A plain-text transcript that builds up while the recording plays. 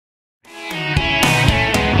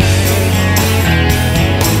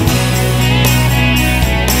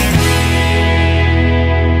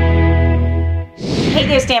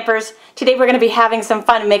Stampers. Today we're going to be having some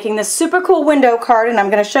fun making this super cool window card, and I'm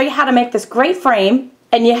going to show you how to make this great frame.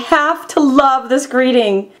 And you have to love this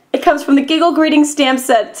greeting. It comes from the Giggle Greetings stamp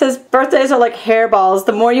set. It says birthdays are like hairballs.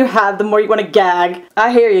 The more you have, the more you want to gag.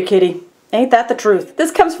 I hear you, kitty. Ain't that the truth?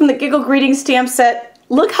 This comes from the Giggle Greetings stamp set.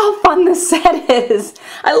 Look how fun this set is.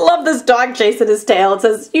 I love this dog chasing his tail. It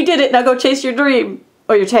says, you did it, now go chase your dream.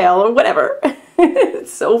 Or your tail, or whatever.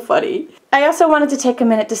 It's so funny. I also wanted to take a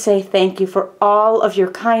minute to say thank you for all of your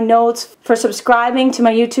kind notes, for subscribing to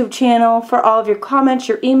my YouTube channel, for all of your comments,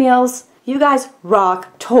 your emails. You guys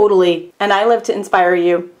rock totally, and I live to inspire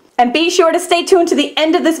you. And be sure to stay tuned to the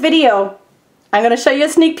end of this video. I'm going to show you a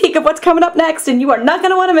sneak peek of what's coming up next, and you are not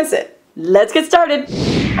going to want to miss it. Let's get started.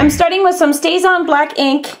 I'm starting with some Stays On black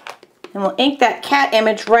ink, and we'll ink that cat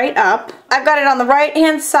image right up. I've got it on the right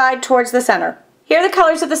hand side towards the center. Here are the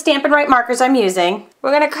colors of the Stampin' Right markers I'm using.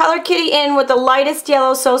 We're going to color Kitty in with the lightest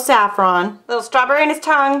yellow, so saffron. A little strawberry in his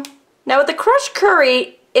tongue. Now with the crushed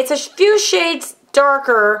curry, it's a few shades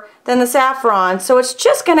darker than the saffron, so it's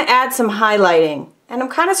just going to add some highlighting. And I'm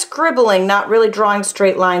kind of scribbling, not really drawing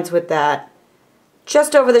straight lines with that.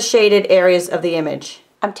 Just over the shaded areas of the image.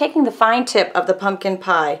 I'm taking the fine tip of the pumpkin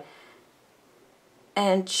pie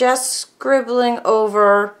and just scribbling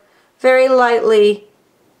over very lightly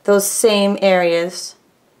those same areas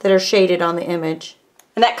that are shaded on the image.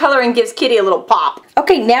 And that coloring gives Kitty a little pop.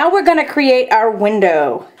 Okay, now we're going to create our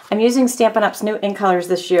window. I'm using Stampin' Up's new ink colors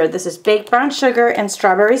this year. This is Baked Brown Sugar and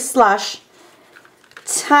Strawberry Slush.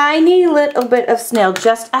 Tiny little bit of snail,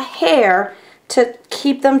 just a hair to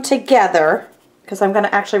keep them together, because I'm going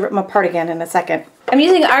to actually rip them apart again in a second. I'm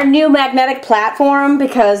using our new magnetic platform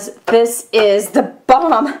because this is the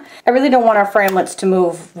bomb. I really don't want our framelits to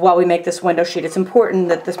move while we make this window sheet. It's important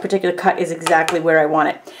that this particular cut is exactly where I want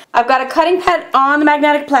it. I've got a cutting pad on the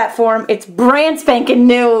magnetic platform. It's brand spanking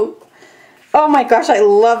new. Oh my gosh, I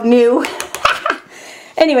love new.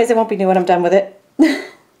 Anyways, it won't be new when I'm done with it.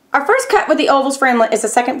 Our first cut with the Oval Framelit is the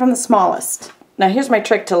second from the smallest. Now here's my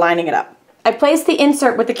trick to lining it up. I placed the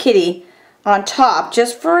insert with the kitty on top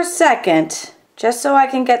just for a second, just so I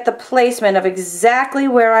can get the placement of exactly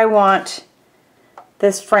where I want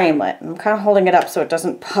this framelit. I'm kind of holding it up so it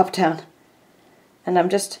doesn't pop down. And I'm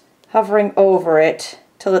just hovering over it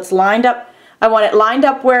till it's lined up. I want it lined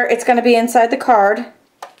up where it's going to be inside the card.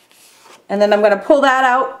 And then I'm going to pull that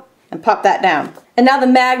out and pop that down. And now the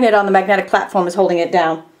magnet on the magnetic platform is holding it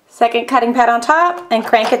down. Second cutting pad on top and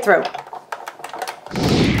crank it through.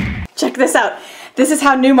 Check this out. This is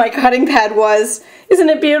how new my cutting pad was. Isn't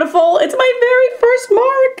it beautiful? It's my very first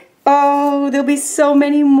mark. Oh, there'll be so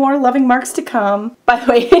many more loving marks to come. By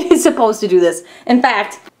the way, it is supposed to do this. In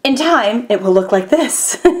fact, in time, it will look like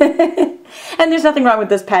this. And there's nothing wrong with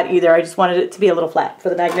this pad either. I just wanted it to be a little flat for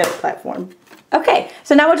the magnetic platform. Okay,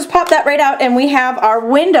 so now we'll just pop that right out, and we have our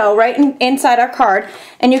window right inside our card.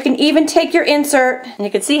 And you can even take your insert, and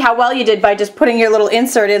you can see how well you did by just putting your little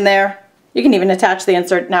insert in there. You can even attach the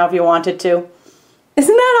insert now if you wanted to.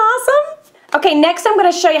 Isn't that awesome? Okay, next I'm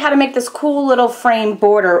going to show you how to make this cool little frame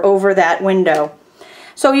border over that window.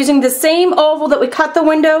 So using the same oval that we cut the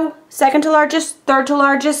window, second to largest, third to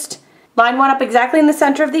largest, line one up exactly in the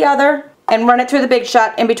center of the other, and run it through the Big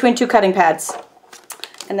Shot in between two cutting pads.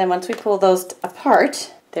 And then once we pull those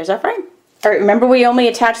apart, there's our frame. All right, remember we only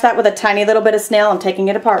attached that with a tiny little bit of snail. I'm taking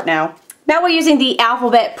it apart now. Now we're using the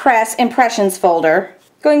Alphabet Press Impressions folder.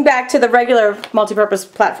 Going back to the regular multi-purpose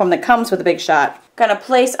platform that comes with the Big Shot. Gonna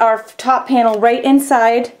place our top panel right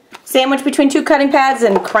inside, sandwich between two cutting pads,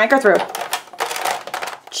 and crank her through.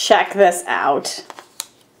 Check this out.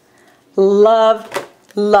 Love,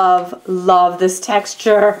 love, love this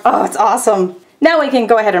texture. Oh, it's awesome. Now we can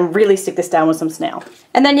go ahead and really stick this down with some snail.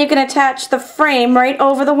 And then you can attach the frame right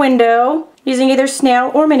over the window using either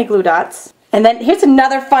snail or mini glue dots. And then here's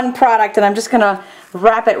another fun product, and I'm just gonna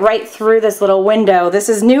wrap it right through this little window. This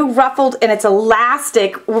is new ruffled, and it's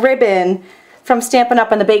elastic ribbon from Stampin'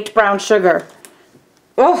 Up and the Baked Brown Sugar.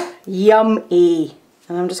 Oh, yummy.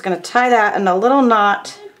 And I'm just gonna tie that in a little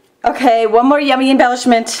knot. Okay, one more yummy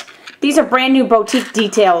embellishment. These are brand new boutique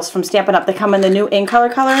details from Stampin' Up. They come in the new in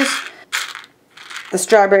colors. The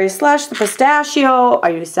strawberry slush, the pistachio.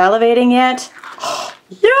 Are you salivating yet? Oh,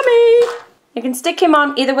 yummy! You can stick him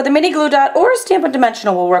on either with a mini glue dot or a Stampin'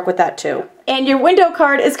 Dimensional will work with that too. And your window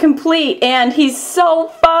card is complete, and he's so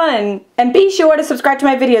fun. And be sure to subscribe to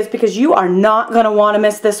my videos because you are not going to want to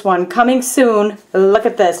miss this one. Coming soon. Look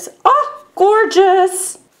at this. Oh,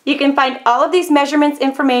 gorgeous! You can find all of these measurements,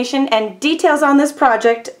 information, and details on this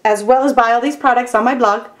project, as well as buy all these products on my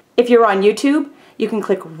blog. If you're on YouTube, you can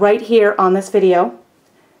click right here on this video.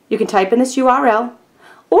 You can type in this URL,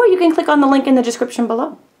 or you can click on the link in the description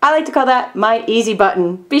below. I like to call that my easy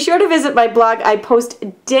button. Be sure to visit my blog. I post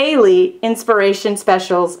daily inspiration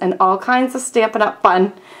specials and all kinds of Stampin' Up!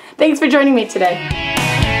 Fun. Thanks for joining me today.